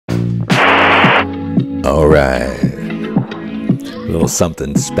Alright, a little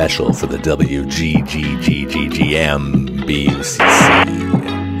something special for the WGGGMBUCC.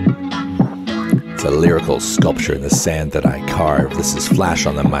 It's a lyrical sculpture in the sand that I carve. This is Flash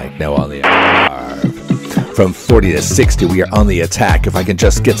on the mic, now on the carve. From 40 to 60, we are on the attack. If I can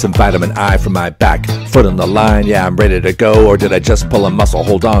just get some vitamin I from my back. Foot on the line, yeah, I'm ready to go. Or did I just pull a muscle?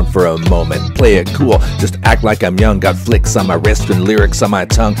 Hold on for a moment. Play it cool, just act like I'm young. Got flicks on my wrist and lyrics on my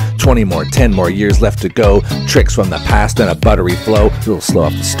tongue. 10 more years left to go. Tricks from the past and a buttery flow. A little slow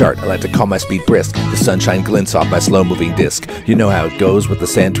off the start, I like to call my speed brisk. The sunshine glints off my slow-moving disc. You know how it goes with the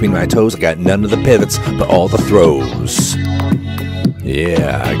sand between my toes. I got none of the pivots, but all the throws.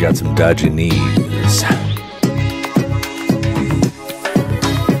 Yeah, I got some dodgy knees.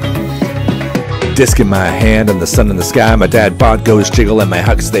 Disc in my hand and the sun in the sky. My dad bod goes jiggle and my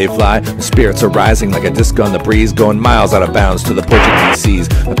hucks they fly. The spirits are rising like a disc on the breeze, going miles out of bounds to the Portuguese seas.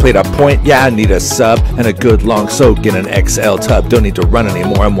 I played a point, yeah, I need a sub and a good long soak in an XL tub. Don't need to run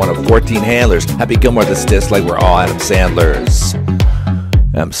anymore, I'm one of 14 handlers. Happy Gilmore this disc like we're all Adam Sandlers.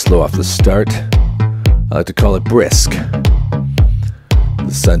 I'm slow off the start, I like to call it brisk.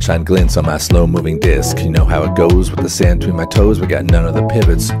 The sunshine glints on my slow-moving disc. You know how it goes with the sand between my toes. We got none of the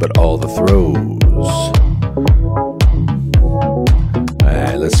pivots, but all the throws.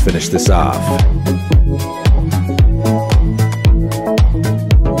 Alright, let's finish this off.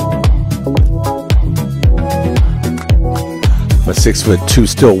 My 6'2"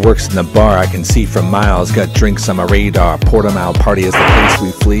 still works in the bar. I can see from miles. Got drinks on my radar. Portimao party is the place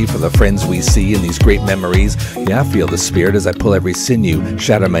we flee for the friends we see in these great memories. Yeah, I feel the spirit as I pull every sinew.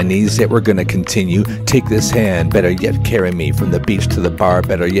 Shatter my knees, yet we're gonna continue. Take this hand, better yet carry me from the beach to the bar,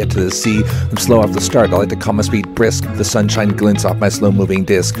 better yet to the sea. I'm slow off the start, I like to call my speed brisk. The sunshine glints off my slow-moving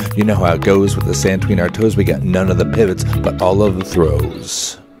disc. You know how it goes with the sand between our toes. We got none of the pivots, but all of the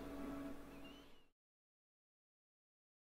throws.